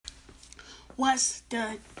What's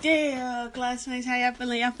the deal, classmates? How y'all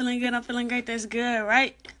feeling? Y'all feeling good? I'm feeling great. That's good,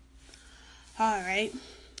 right? Alright.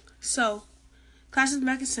 So, class is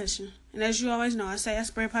back in session. And as you always know, I say I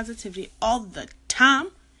spread positivity all the time.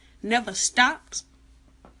 Never stops.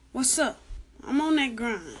 What's up? I'm on that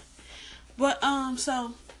grind. But,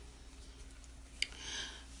 so,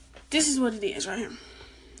 this is what it is right here.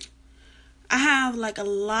 I have a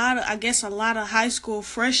lot of high school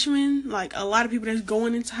freshmen, like a lot of people that's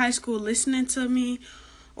going into high school listening to me,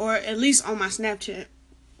 or at least on my Snapchat.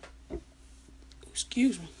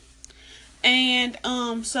 Excuse me. And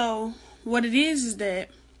so what it is that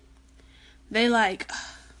they how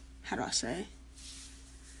do I say?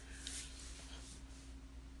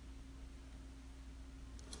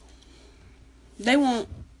 They want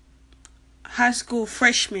high school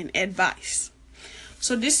freshman advice.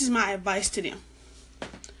 So this is my advice to them.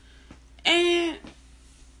 And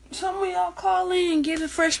some of y'all call in and give the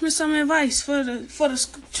freshmen some advice for the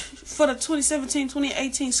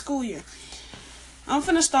 2017-2018 school year. I'm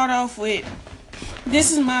finna start off with,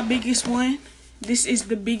 this is my biggest one. This is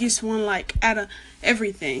the biggest one out of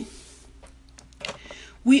everything.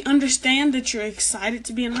 We understand that you're excited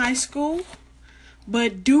to be in high school,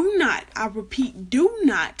 but do not, I repeat, do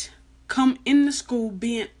not come into school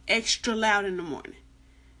being extra loud in the morning.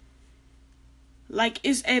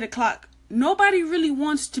 It's 8 o'clock. Nobody really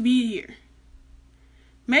wants to be here.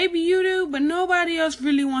 Maybe you do, but nobody else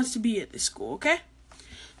really wants to be at this school, okay?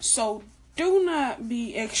 So, do not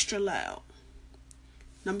be extra loud.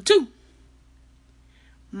 Number 2,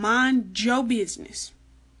 mind your business.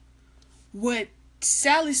 What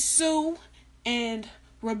Sally Sue and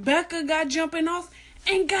Rebecca got jumping off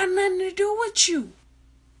ain't got nothing to do with you.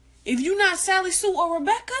 If you not Sally Sue or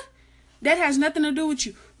Rebecca, that has nothing to do with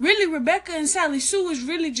you. Really, Rebecca and Sally Sue is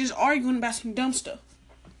really just arguing about some dumb stuff.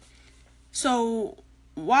 So,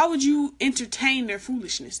 why would you entertain their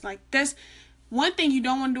foolishness? That's one thing you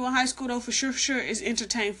don't want to do in high school, though, for sure, is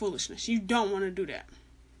entertain foolishness. You don't want to do that.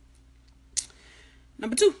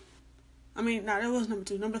 Number 2. That was number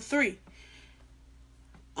 2. Number 3.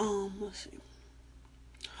 Let's see.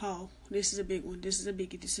 Oh, this is a big one. This is a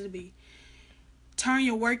biggie. Turn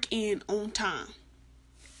your work in on time.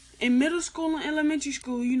 In middle school and elementary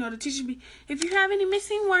school, the teacher if you have any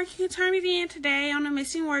missing work, you can turn it in today on a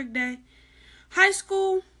missing work day. High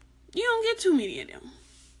school, you don't get too many of them.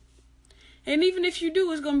 And even if you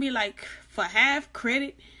do, it's going to be for half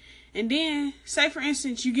credit. And then, say for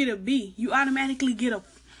instance, you get a B. You automatically get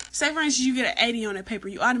say for instance, you get an 80 on that paper.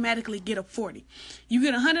 You automatically get a 40. You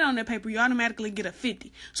get 100 on that paper. You automatically get a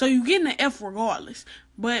 50. So you're getting an F regardless.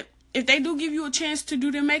 But if they do give you a chance to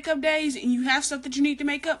do their makeup days and you have stuff that you need to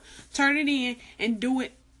make up, turn it in and do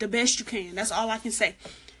it the best you can. That's all I can say.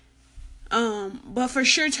 But for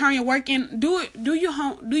sure, turn your work in. Do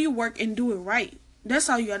your work and do it right. That's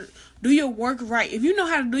all you gotta do. Your work right. If you know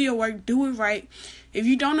how to do your work, do it right. If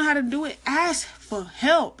you don't know how to do it, ask for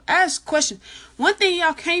help. Ask questions. One thing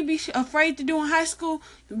y'all can't be afraid to do in high school,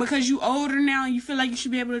 because you older now and you feel like you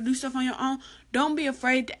should be able to do stuff on your own, don't be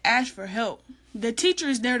afraid to ask for help. The teacher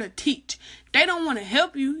is there to teach. They don't want to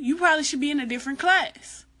help you. You probably should be in a different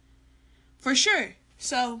class. For sure.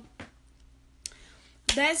 So,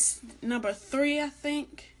 that's number 3, I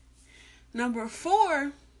think. Number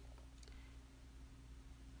 4.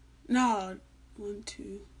 No. 1,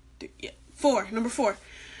 2, 3. Yeah. 4. Number 4.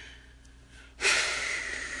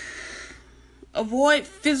 Avoid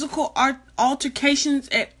physical altercations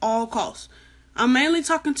at all costs. I'm mainly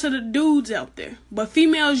talking to the dudes out there, but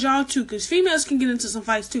females, y'all too, because females can get into some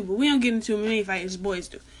fights too, but we don't get into many fights as boys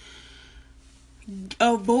do.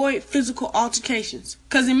 Avoid physical altercations,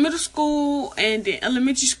 because in middle school and in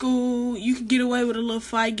elementary school, you can get away with a little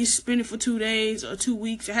fight, get suspended for 2 days or 2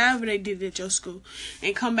 weeks, or however they did it at your school,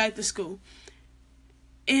 and come back to school.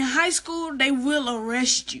 In high school, they will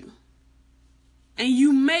arrest you, and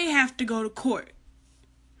you may have to go to court.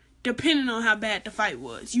 Depending on how bad the fight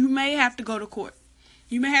was. You may have to go to court.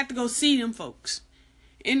 You may have to go see them folks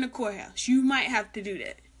in the courthouse. You might have to do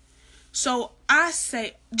that. So I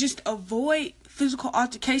say just avoid physical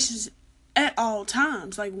altercations at all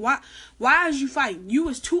times. Why is you fighting? You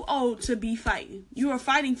was too old to be fighting. You are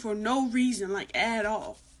fighting for no reason, at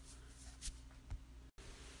all.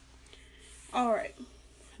 Alright.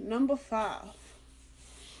 Number 5.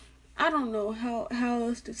 I don't know how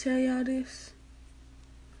else to tell y'all this.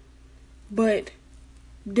 But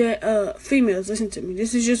the females, listen to me.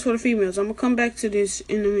 This is just for the females. I'm gonna come back to this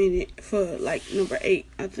in a minute for number 8,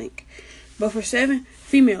 I think. But for 7,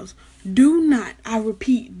 females, do not, I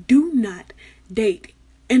repeat, do not date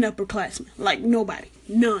an upperclassman. Nobody.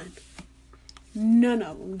 None. None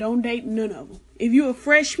of them. Don't date none of them. If you're a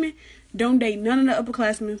freshman, Don't date none of the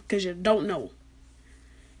upperclassmen because you don't know.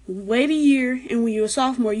 Wait a year, and when you're a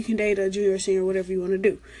sophomore, you can date a junior or senior, whatever you want to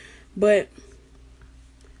do. But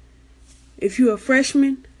if you're a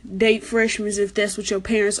freshman, date freshmen if that's what your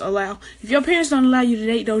parents allow. If your parents don't allow you to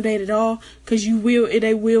date, don't date at all, because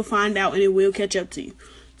they will find out and it will catch up to you.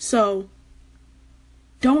 So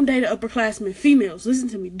don't date an upperclassman. Females, listen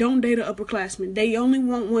to me. Don't date an upperclassman. They only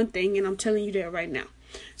want one thing, and I'm telling you that right now.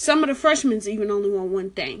 Some of the freshmen even only want one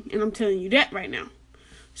thing, and I'm telling you that right now.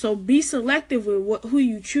 So be selective with who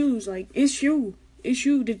you choose. Like, it's you. It's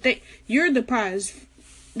you. You're the prize.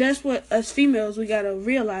 That's what us females, we gotta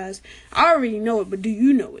realize. I already know it, but do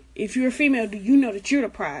you know it? If you're a female, do you know that you're the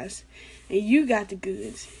prize? And you got the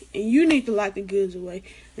goods. And you need to lock the goods away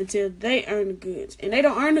until they earn the goods. And they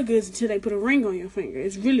don't earn the goods until they put a ring on your finger.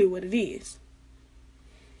 It's really what it is.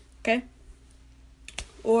 Okay?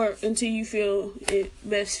 Or until you feel it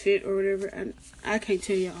best fit or whatever. And I can't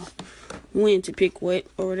tell y'all when to pick what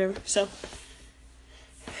or whatever. So,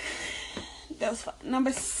 that was fine.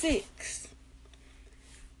 Number 6.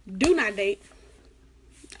 Do not date.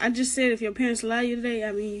 I just said if your parents allow you to date,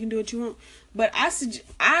 I mean, you can do what you want. But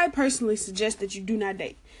I personally suggest that you do not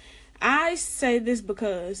date. I say this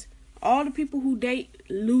because all the people who date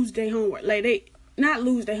lose their homework. Like, they not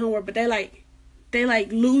lose their homework, but they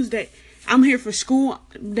lose their. I'm here for school.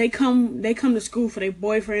 They come to school for their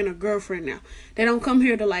boyfriend or girlfriend now. They don't come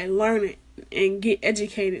here to like learn it and get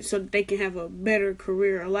educated so that they can have a better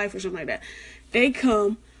career or life or something like that. They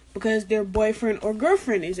come because their boyfriend or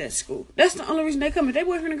girlfriend is at school. That's the only reason they come. If their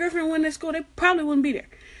boyfriend or girlfriend wasn't at school, they probably wouldn't be there.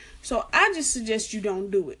 So I just suggest you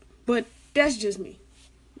don't do it. But that's just me.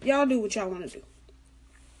 Y'all do what y'all want to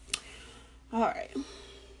do. Alright.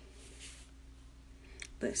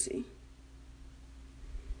 Let's see.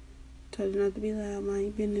 Told you not to be loud, mind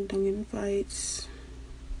your business, don't get in fights.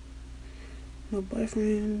 No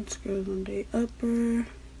boyfriends, girls on date upper.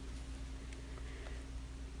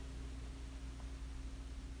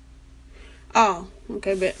 Oh,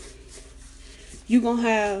 okay, bet. You gonna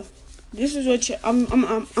have. This is what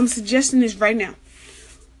I'm suggesting this right now.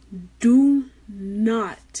 Do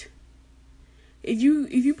not. If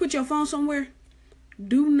you put your phone somewhere,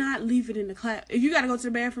 do not leave it in the class. If you gotta go to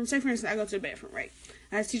the bathroom, say for instance, I go to the bathroom, right?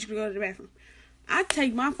 I ask teacher to go to the bathroom. I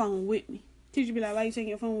take my phone with me. Teacher be like, "Why you taking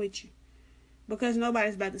your phone with you?" Because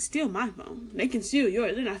nobody's about to steal my phone. They can steal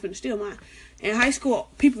yours. They're not finna steal mine. In high school,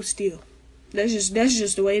 people steal. That's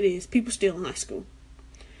just the way it is. People steal in high school.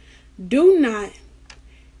 Do not.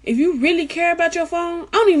 If you really care about your phone,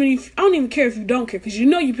 I don't even care if you don't care, because you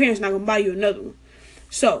know your parents not gonna buy you another one.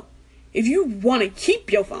 So, if you want to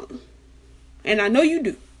keep your phone, and I know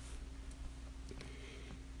you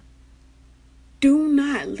do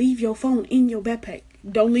not leave your phone in your backpack.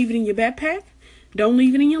 Don't leave it in your backpack. Don't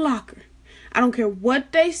leave it in your locker. I don't care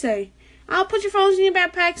what they say. I'll put your phones in your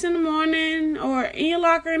backpacks in the morning or in your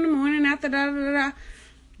locker in the morning after da.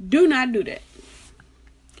 Do not do that.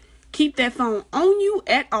 Keep that phone on you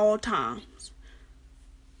at all times.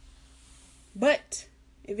 But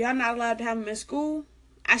if y'all not allowed to have them at school,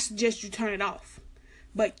 I suggest you turn it off.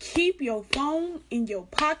 But keep your phone in your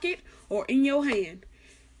pocket or in your hand.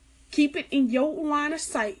 Keep it in your line of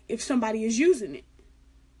sight if somebody is using it.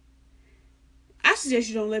 I suggest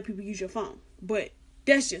you don't let people use your phone. But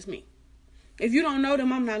that's just me. If you don't know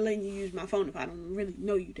them, I'm not letting you use my phone if I don't really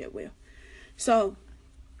know you that well. So,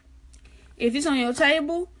 if it's on your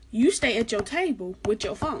table, you stay at your table with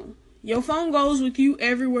your phone. Your phone goes with you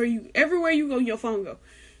everywhere you go, your phone go.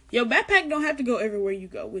 Your backpack don't have to go everywhere you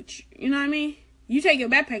go, which, you know what I mean? You take your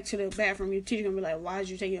backpack to the bathroom, your teacher gonna be like, why did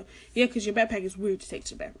you take your... Yeah, because your backpack is weird to take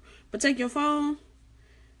to the bathroom. But take your phone,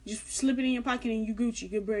 just slip it in your pocket and you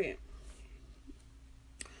Gucci, good bread.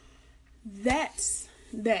 That's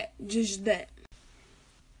that. Just that.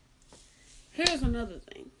 Here's another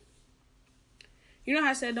thing. You know how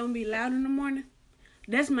I said don't be loud in the morning?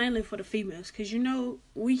 That's mainly for the females, because, you know,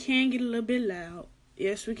 we can get a little bit loud.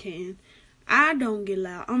 Yes, we can. I don't get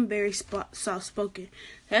loud. I'm very soft-spoken.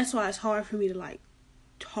 That's why it's hard for me to, like,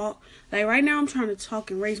 talk. Like, right now I'm trying to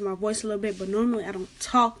talk and raise my voice a little bit, but normally I don't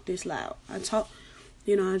talk this loud. I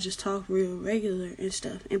just talk real regular and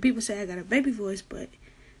stuff. And people say I got a baby voice, but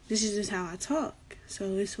this is just how I talk.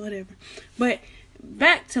 So it's whatever. But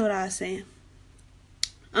back to what I was saying.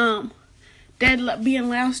 That being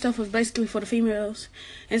loud stuff was basically for the females.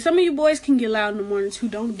 And some of you boys can get loud in the mornings who,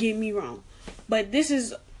 don't get me wrong. But this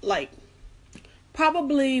is, like,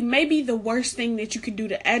 probably maybe the worst thing that you could do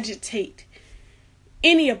to agitate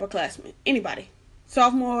any upperclassman. Anybody.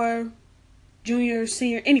 Sophomore, junior,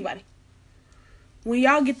 senior, anybody. When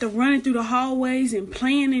y'all get to running through the hallways and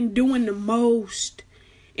playing and doing the most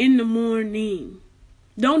in the morning.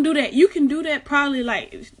 Don't do that. You can do that probably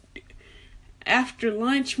like after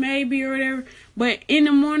lunch maybe or whatever. But in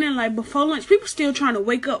the morning, like before lunch, people still trying to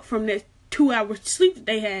wake up from that 2 hours sleep that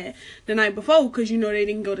they had the night before because, they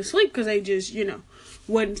didn't go to sleep because they just,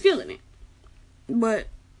 wasn't feeling it. But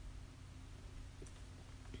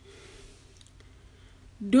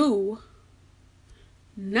do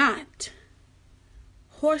not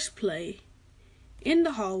horseplay in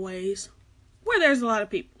the hallways where there's a lot of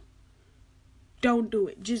people. Don't do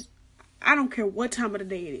it. I don't care what time of the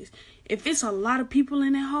day it is. If it's a lot of people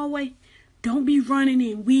in that hallway, don't be running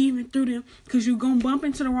and weaving through them because you're going to bump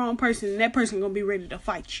into the wrong person and that person going to be ready to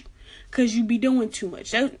fight you because you be doing too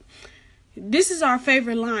much. This is our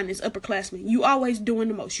favorite line as upperclassmen. You always doing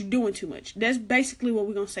the most. You doing too much. That's basically what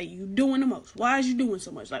we're going to say. You doing the most. Why is you doing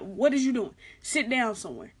so much? Like, what is you doing? Sit down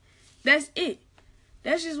somewhere. That's it.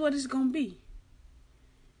 That's just what it's going to be.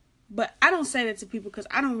 But I don't say that to people because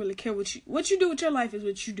I don't really care what you do with your life is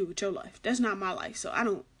what you do with your life. That's not my life. So I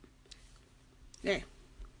don't. Yeah.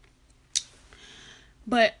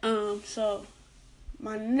 But, so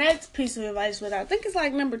my next piece of advice I think it's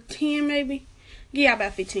like number 10 maybe. Yeah,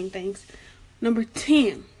 about 15 things. Number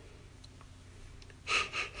 10.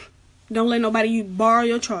 Don't let nobody borrow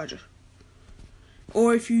your charger.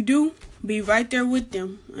 Or if you do, be right there with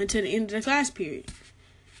them until the end of the class period.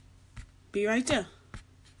 Be right there.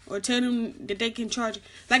 Or tell them that they can charge it.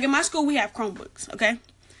 Like in my school, we have Chromebooks, okay?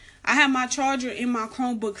 I have my charger in my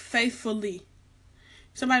Chromebook faithfully.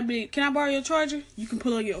 Somebody be, can I borrow your charger? You can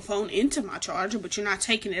plug your phone into my charger, but you're not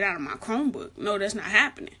taking it out of my Chromebook. No, that's not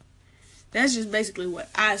happening. That's just basically what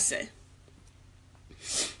I say.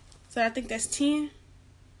 So I think that's 10.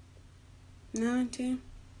 9, 10.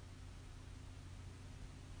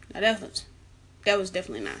 Now that was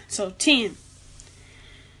definitely 9. So 10.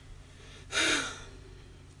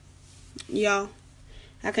 Y'all,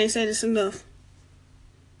 I can't say this enough.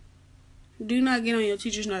 Do not get on your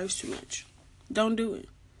teacher's nerves too much. Don't do it.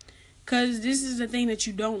 Because this is the thing that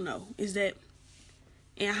you don't know, is that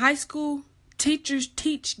in high school, teachers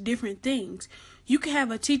teach different things. You can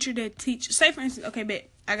have a teacher that teach, say for instance, okay, bet,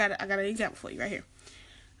 I got an example for you right here.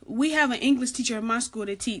 We have an English teacher in my school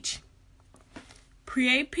that teach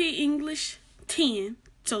pre-AP English 10,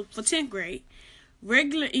 so for 10th grade,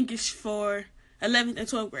 regular English for 11th and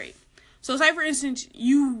 12th grade. So say for instance,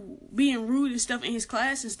 you being rude and stuff in his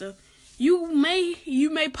class and stuff, you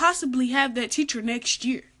may possibly have that teacher next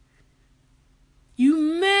year. You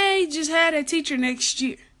may just have that teacher next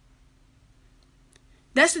year.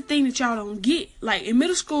 That's the thing that y'all don't get. Like in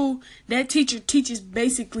middle school, that teacher teaches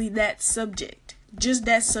basically that subject. Just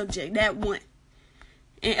that subject, that one.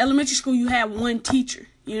 In elementary school, you have one teacher.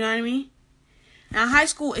 You know what I mean? Now, high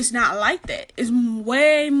school, it's not like that. It's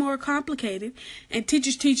way more complicated, and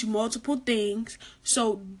teachers teach multiple things.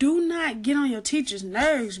 So do not get on your teacher's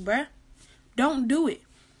nerves, bruh. Don't do it.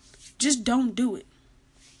 Just don't do it.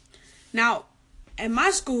 Now, at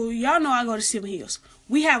my school, y'all know I go to Sylvan Hills.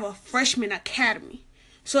 We have a freshman academy.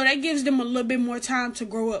 So that gives them a little bit more time to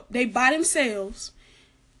grow up. They by themselves.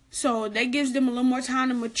 So that gives them a little more time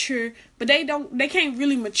to mature. But they can't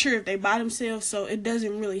really mature if they by themselves. So it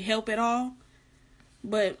doesn't really help at all.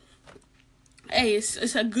 But hey,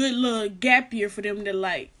 it's a good little gap year for them to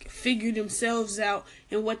like figure themselves out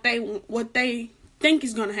and what they think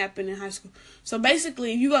is gonna happen in high school. So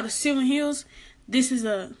basically, if you go to Sylvan Hills, this is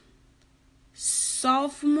a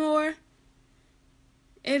sophomore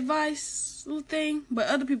advice little thing. But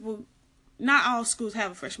other people, not all schools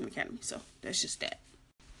have a freshman academy, so that's just that.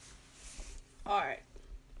 All right,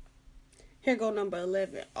 here go number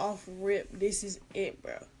 11. Off rip, this is it,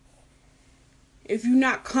 bro. If you're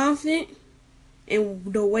not confident in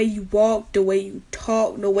the way you walk, the way you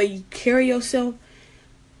talk, the way you carry yourself,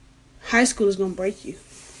 high school is going to break you.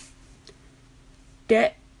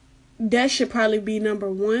 That should probably be number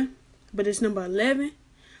 1, but it's number 11.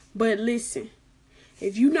 But listen,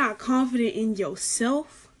 if you're not confident in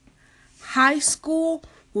yourself, high school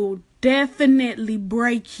will definitely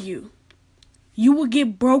break you. You will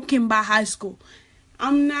get broken by high school.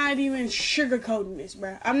 I'm not even sugarcoating this,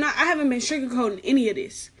 bro. I haven't been sugarcoating any of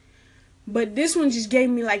this. But this one just gave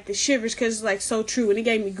me like the shivers because it's like so true. And it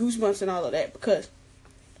gave me goosebumps and all of that. Because,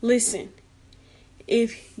 listen,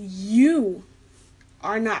 if you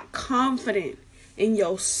are not confident in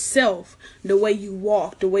yourself, the way you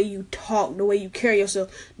walk, the way you talk, the way you carry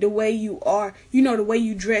yourself, the way you are, the way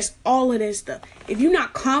you dress, all of that stuff. If you're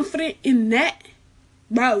not confident in that,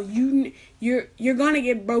 bro, you're gonna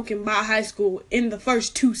get broken by high school in the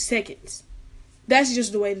first 2 seconds. That's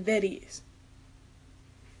just the way that is.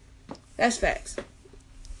 That's facts.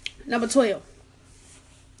 Number 12.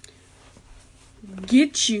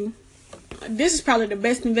 Get you this is probably the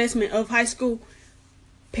best investment of high school.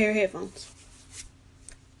 Pair of headphones.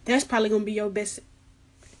 That's probably gonna be your best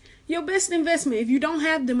investment if you don't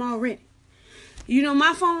have them already. You know,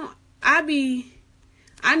 my phone, I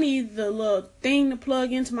need the little thing to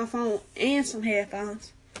plug into my phone and some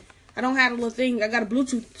headphones. I don't have a little thing. I got a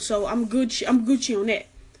Bluetooth, so I'm Gucci on that.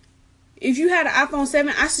 If you had an iPhone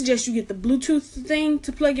 7, I suggest you get the Bluetooth thing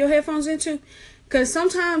to plug your headphones into. Because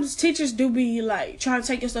sometimes teachers do be like trying to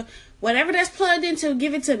take your stuff. Whatever that's plugged into,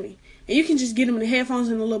 give it to me. And you can just get them the headphones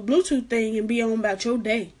and the little Bluetooth thing and be on about your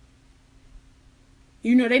day.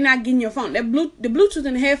 You know, they're not getting your phone. The Bluetooth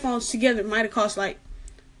and the headphones together might have cost like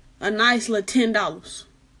a nice little $10.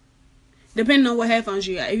 Depending on what headphones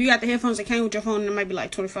you got. If you got the headphones that came with your phone, it might be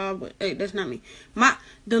like $25, but hey, that's not me.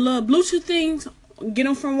 The little Bluetooth things, get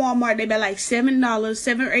them from Walmart. They be like $7 or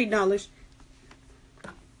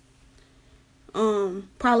 $8.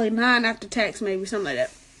 Probably $9 after tax, maybe something like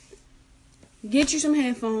that. Get you some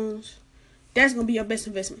headphones. That's gonna be your best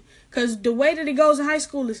investment. Cause the way that it goes in high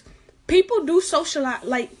school is people do socialize.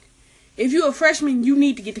 Like, if you're a freshman, you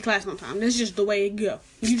need to get to class on time. That's just the way it go.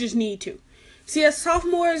 You just need to. See, as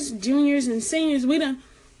sophomores, juniors, and seniors, we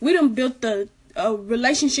done built a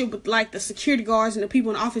relationship with like the security guards and the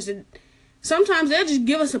people in the office. And sometimes they'll just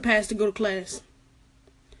give us a pass to go to class.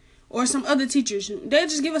 Or some other teachers, they'll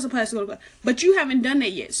just give us a pass to go to class. But you haven't done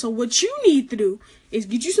that yet. So what you need to do is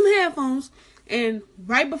get you some headphones and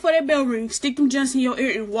right before that bell rings, stick them just in your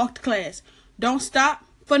ear and walk to class. Don't stop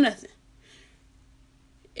for nothing.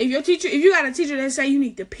 If you got a teacher that say you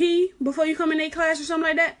need to pee before you come in their class or something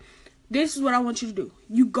like that, this is what I want you to do.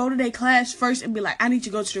 You go to their class first and be like, I need to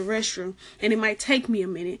go to the restroom, and it might take me a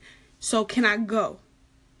minute. So can I go?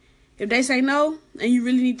 If they say no, and you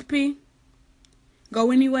really need to pee,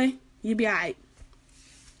 go anyway. You'll be alright.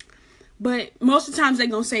 But most of the times they're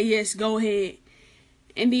going to say yes, go ahead.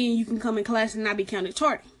 And then you can come in class and not be counted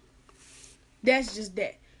tardy. That's just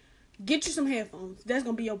that. Get you some headphones. That's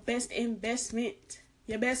going to be your best investment.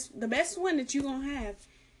 The best one that you're going to have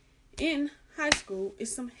in high school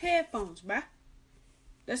is some headphones, bruh.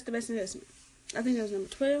 That's the best investment. I think that was number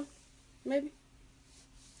 12, maybe.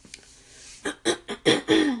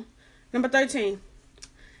 Number 13.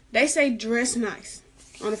 They say dress nice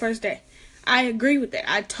on the first day. I agree with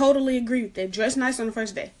that. I totally agree with that. Dress nice on the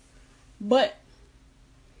first day. But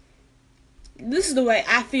this is the way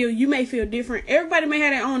I feel. You may feel different. Everybody may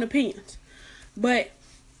have their own opinions. But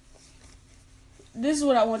this is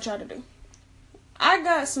what I want y'all to do. I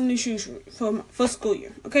got some new shoes for school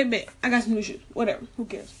year. Okay, bet. I got some new shoes. Whatever. Who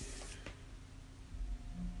cares?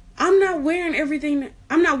 I'm not wearing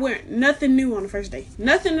nothing new on the first day.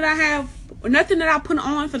 Nothing that I put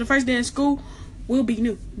on for the first day of school will be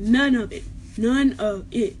new. None of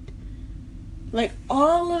it. Like,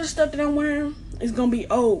 all of the stuff that I'm wearing is going to be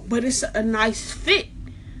old, but it's a nice fit.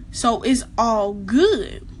 So, it's all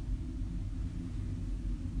good.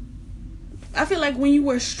 I feel like when you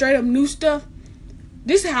wear straight up new stuff,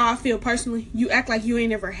 this is how I feel personally. You act like you ain't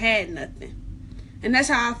never had nothing. And that's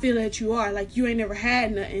how I feel that you are. Like, you ain't never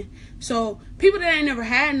had nothing. So, people that ain't never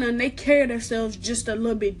had nothing, they carry themselves just a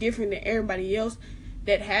little bit different than everybody else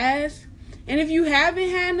that has. And if you haven't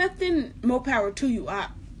had nothing, more power to you.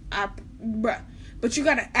 Bruh. But you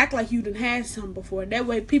gotta act like you done had something before. That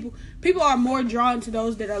way, people are more drawn to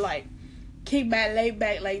those that are like, kick back, laid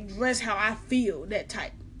back, like, dress how I feel, that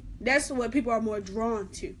type. That's what people are more drawn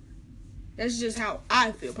to. That's just how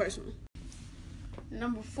I feel personally.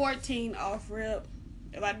 Number 14 off rip.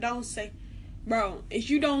 If I don't say, bro, if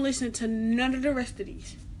you don't listen to none of the rest of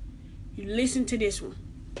these, you listen to this one.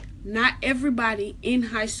 Not everybody in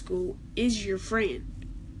high school is your friend.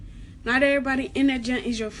 Not everybody in that junk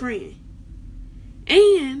is your friend.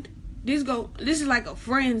 And this is like a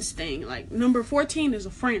friends thing. Like, number 14 is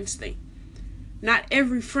a friends thing. Not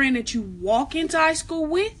every friend that you walk into high school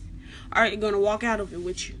with are going to walk out of it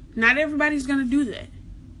with you. Not everybody's going to do that.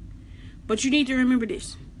 But you need to remember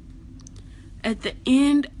this. At the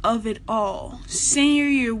end of it all, senior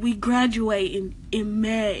year, we graduate in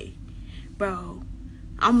May. Bro,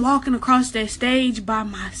 I'm walking across that stage by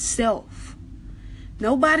myself.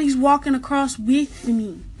 Nobody's walking across with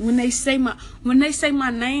me. When they say my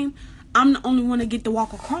name, I'm the only one that get to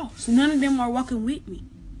walk across. None of them are walking with me.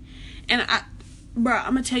 And I'm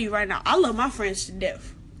going to tell you right now, I love my friends to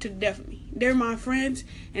death of me. They're my friends,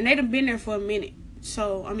 and they done been there for a minute.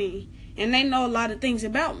 So, I mean, and they know a lot of things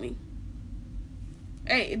about me.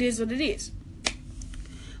 Hey, it is what it is.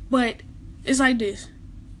 But it's like this.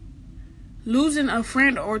 Losing a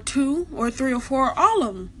friend or two or three or four, all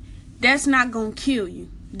of them, that's not going to kill you.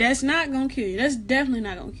 That's not going to kill you. That's definitely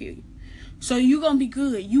not going to kill you. So you going to be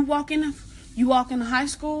good. You walk in You walk into high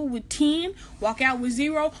school with 10, walk out with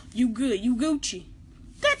 0, you good, you Gucci.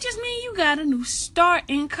 That just means you got a new start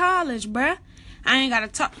in college, bruh. I ain't got to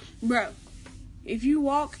talk. Bruh, if you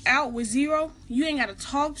walk out with 0, you ain't got to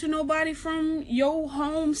talk to nobody from your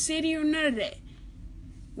home city or none of that.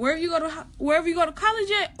 Wherever you go to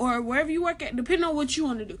college at, or wherever you work at, depending on what you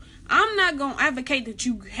want to do. I'm not going to advocate that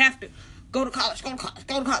you have to go to college.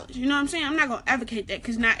 You know what I'm saying? I'm not going to advocate that,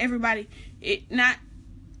 because not everybody, not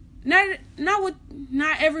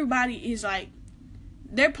everybody is like,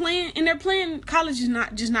 they're playing, college is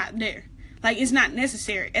not there. Like, it's not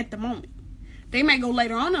necessary at the moment. They may go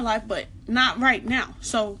later on in life, but not right now.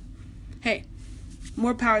 So, hey,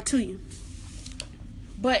 more power to you.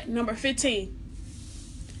 But number 15.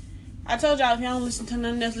 I told y'all, if y'all don't listen to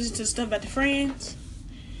nothing else, listen to the stuff about the friends.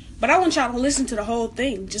 But I want y'all to listen to the whole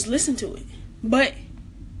thing. Just listen to it. But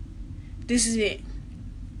this is it.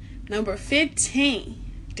 Number 15.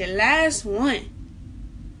 The last one.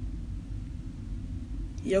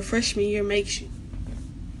 Your freshman year makes you.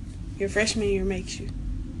 Your freshman year makes you.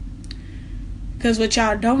 Because what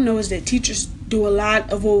y'all don't know is that teachers do a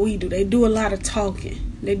lot of what we do. They do a lot of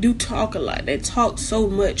talking. They do talk a lot. They talk so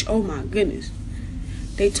much. Oh my goodness.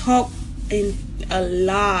 They talk a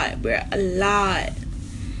lot, bro. A lot.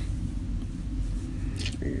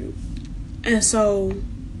 And so,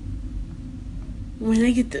 when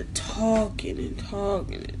they get to talking,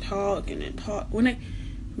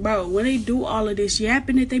 when they do all of this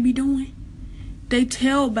yapping that they be doing, they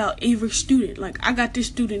tell about every student. Like, I got this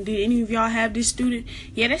student. Did any of y'all have this student?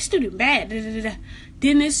 Yeah, that student bad.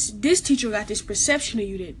 Then this teacher got this perception of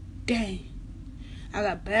you that, dang, I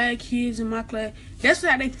got bad kids in my class. That's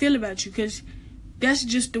how they feel about you, because that's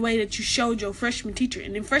just the way that you showed your freshman teacher.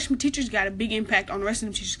 And then freshman teachers got a big impact on the rest of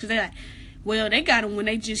them teachers, because they're like, well, they got them when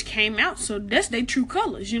they just came out, so that's their true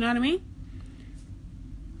colors, you know what I mean?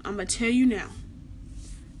 I'm going to tell you now,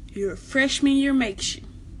 your freshman year makes you.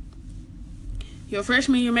 Your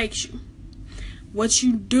freshman year makes you. What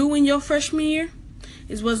you do in your freshman year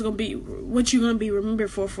is what you're gonna be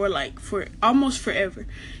remembered for almost forever.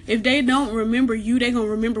 If they don't remember you, they gonna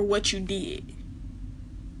remember what you did.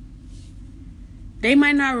 They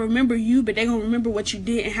might not remember you, but they gonna remember what you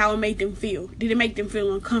did and how it made them feel. Did it make them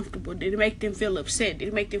feel uncomfortable? Did it make them feel upset? Did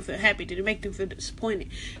it make them feel happy? Did it make them feel disappointed?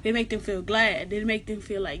 Did it make them feel glad? Did it make them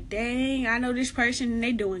feel like, dang, I know this person and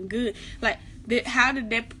they doing good? Like, how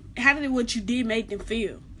did what you did make them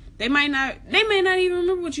feel? They may not even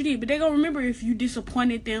remember what you did, but they're going to remember if you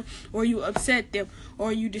disappointed them, or you upset them,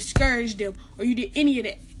 or you discouraged them, or you did any of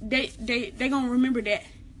that. They're going to remember that.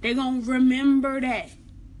 They're going to remember that.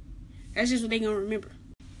 That's just what they're going to remember.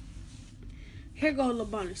 Here goes a little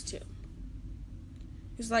bonus tip.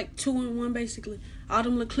 It's like 2 in 1, basically. All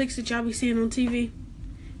them little clicks that y'all be seeing on TV,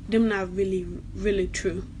 them not really, really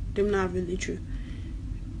true. Them not really true.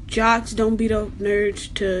 Jocks don't beat up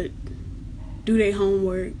nerds to do their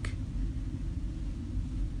homework.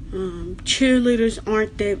 Cheerleaders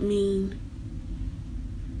aren't that mean.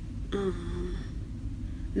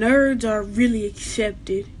 Nerds are really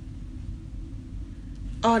accepted.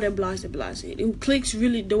 All that blase. Them cliques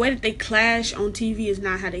really, the way that they clash on TV is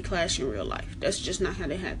not how they clash in real life. That's just not how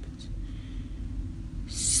that happens.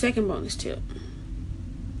 Second bonus tip.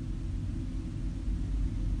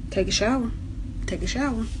 Take a shower.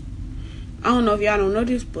 I don't know if y'all don't know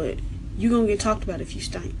this, but you're going to get talked about if you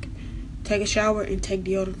stink. Take a shower and take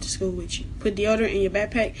deodorant to school with you. Put deodorant in your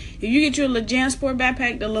backpack. If you get your little JanSport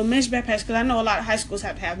backpack, the little mesh backpacks, because I know a lot of high schools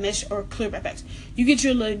have to have mesh or clear backpacks. You get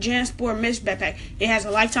your little JanSport mesh backpack. It has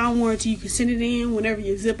a lifetime warranty. You can send it in whenever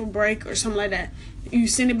your zipper break or something like that. You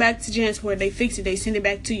send it back to JanSport. They fix it. They send it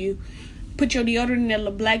back to you. Put your deodorant in that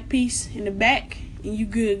little black piece in the back, and you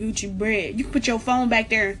good Gucci bread. You can put your phone back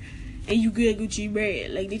there, and you good Gucci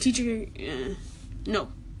bread. Like the teacher, no.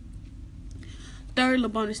 Third little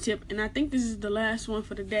bonus tip, and I think this is the last one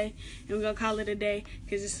for the day, and we're gonna call it a day,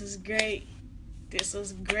 because this was great. This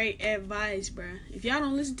was great advice, bruh. If y'all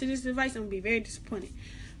don't listen to this advice, I'm gonna be very disappointed.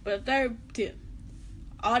 But third tip,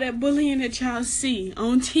 all that bullying that y'all see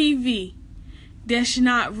on TV, that's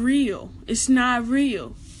not real. It's not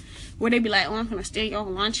real. Where they be like, oh, I'm gonna steal your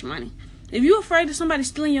lunch money. If you're afraid of somebody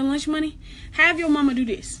stealing your lunch money, have your mama do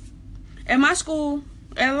this. At my school,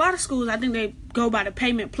 at a lot of schools, I think they go by the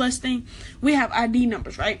payment plus thing. We have ID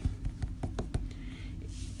numbers, right?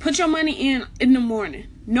 Put your money in the morning.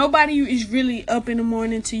 Nobody is really up in the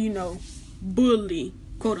morning to, bully,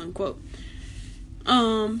 quote unquote.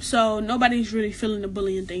 So nobody's really feeling the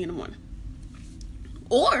bullying thing in the morning.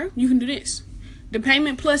 Or you can do this. The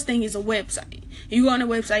payment plus thing is a website. You go on the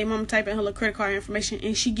website, your mama type in her little credit card information,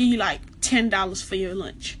 and she give you like $10 for your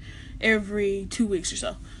lunch every 2 weeks or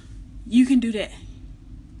so. you can do that.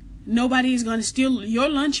 Nobody is going to steal your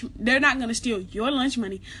lunch. They're not going to steal your lunch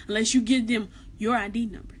money unless you give them your ID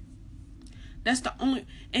number. That's the only.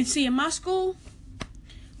 And see, in my school,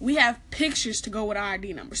 we have pictures to go with our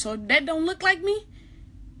ID number. So if that don't look like me,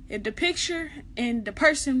 if the picture and the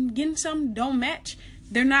person getting something don't match,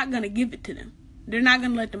 they're not going to give it to them. They're not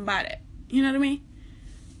going to let them buy that. You know what I mean?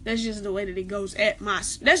 That's just the way that it goes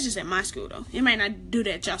that's just at my school, though. It might not do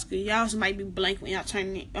that at y'all school. Y'all might be blank when y'all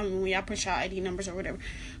when y'all push y'all ID numbers or whatever.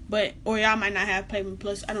 Or y'all might not have Payment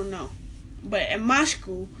Plus. I don't know. But at my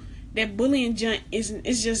school, that bullying junk it's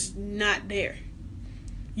just not there.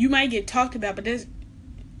 You might get talked about, but that's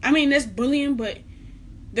bullying, but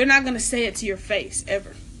they're not going to say it to your face,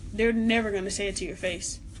 ever. They're never going to say it to your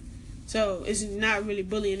face. So, it's not really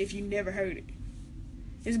bullying if you never heard it.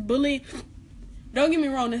 It's bullying. Don't get me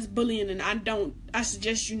wrong, that's bullying, and I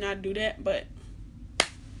suggest you not do that, but,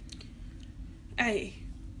 hey,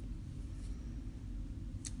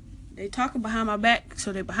 they talking behind my back,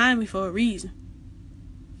 so they're behind me for a reason.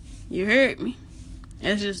 You heard me.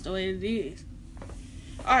 That's just the way it is.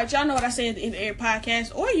 Alright, y'all know what I say at the end of every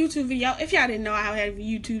podcast or YouTube video. If y'all didn't know, I have a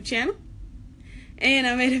YouTube channel. And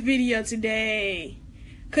I made a video today.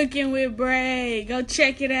 Cooking with Bray. Go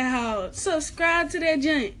check it out. Subscribe to that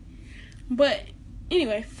joint. But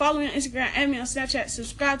anyway, follow me on Instagram, add me on Snapchat,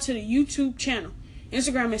 subscribe to the YouTube channel.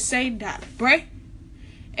 Instagram is say.brae.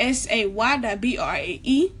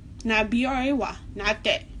 say.brae. Not B-R-A-Y. Not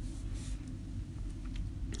that.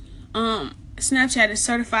 Snapchat is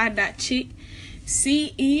certified.chick.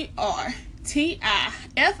 certified.chick.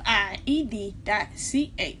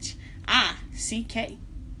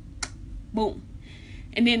 Boom.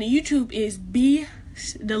 And then the YouTube is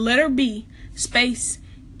the letter B space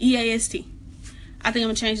EAST. I think I'm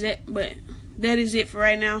gonna change that, but that is it for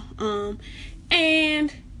right now.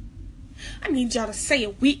 And I need y'all to say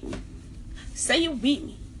it with me. Say it with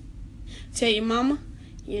me. Tell your mama,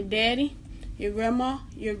 your daddy, your grandma,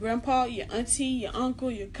 your grandpa, your auntie, your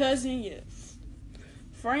uncle, your cousin, your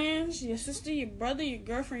friends, your sister, your brother, your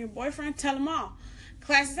girlfriend, your boyfriend. Tell them all.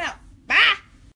 Class is out. Bye.